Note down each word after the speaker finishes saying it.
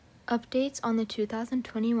Updates on the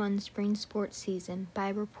 2021 spring sports season by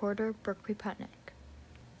reporter Brooke Preputnik.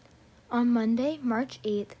 On Monday, March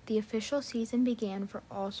 8th, the official season began for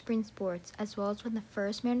all spring sports, as well as when the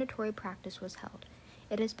first mandatory practice was held.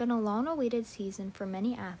 It has been a long-awaited season for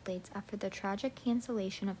many athletes after the tragic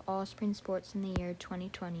cancellation of all spring sports in the year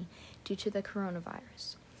 2020 due to the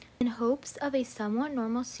coronavirus. In hopes of a somewhat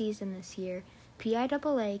normal season this year,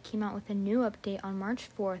 PIAA came out with a new update on March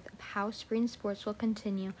 4th of how spring sports will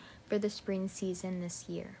continue for the spring season this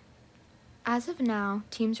year. As of now,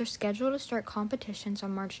 teams are scheduled to start competitions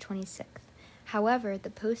on March 26th. However, the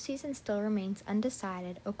postseason still remains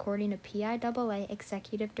undecided, according to PIAA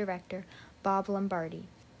Executive Director Bob Lombardi.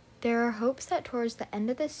 There are hopes that towards the end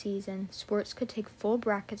of the season, sports could take full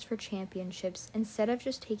brackets for championships instead of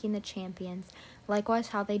just taking the champions, likewise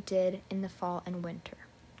how they did in the fall and winter.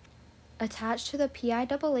 Attached to the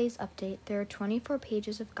PIAA's update, there are 24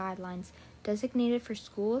 pages of guidelines designated for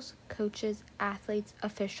schools, coaches, athletes,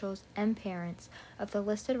 officials, and parents of the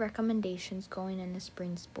listed recommendations going into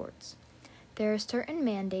spring sports. There are certain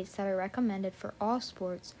mandates that are recommended for all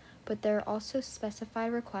sports, but there are also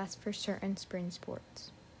specified requests for certain spring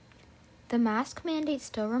sports. The mask mandate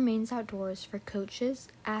still remains outdoors for coaches,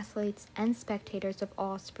 athletes, and spectators of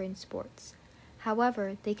all spring sports.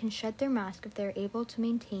 However, they can shed their mask if they are able to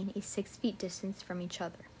maintain a 6 feet distance from each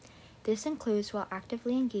other. This includes while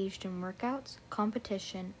actively engaged in workouts,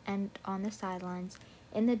 competition, and on the sidelines,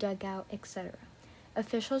 in the dugout, etc.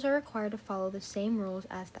 Officials are required to follow the same rules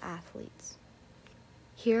as the athletes.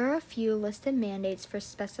 Here are a few listed mandates for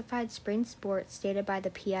specified spring sports stated by the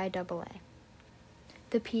PIAA.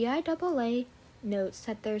 The PIAA notes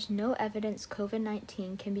that there's no evidence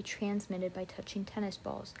COVID-19 can be transmitted by touching tennis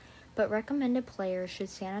balls, but recommended players should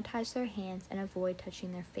sanitize their hands and avoid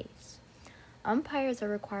touching their face. Umpires are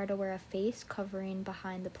required to wear a face covering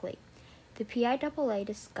behind the plate. The PIAA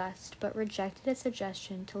discussed but rejected a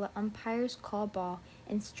suggestion to let umpires call ball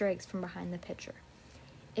and strikes from behind the pitcher.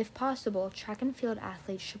 If possible, track and field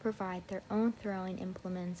athletes should provide their own throwing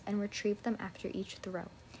implements and retrieve them after each throw.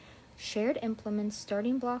 Shared implements,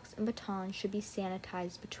 starting blocks, and batons should be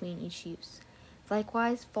sanitized between each use.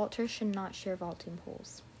 Likewise, vaulters should not share vaulting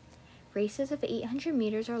poles. Races of 800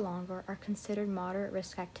 meters or longer are considered moderate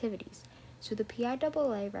risk activities, so the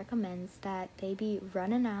PIAA recommends that they be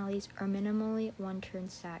run in alleys or minimally one-turn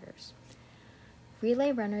staggers.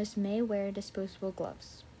 Relay runners may wear disposable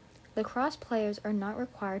gloves. Lacrosse players are not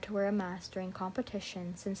required to wear a mask during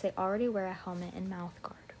competition since they already wear a helmet and mouth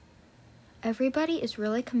guard. Everybody is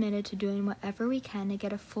really committed to doing whatever we can to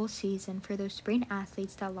get a full season for those spring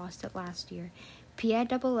athletes that lost it last year,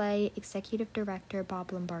 PIAA Executive Director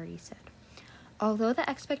Bob Lombardi said. Although the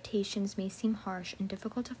expectations may seem harsh and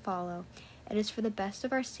difficult to follow, it is for the best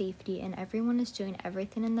of our safety and everyone is doing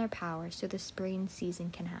everything in their power so the spring season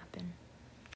can happen.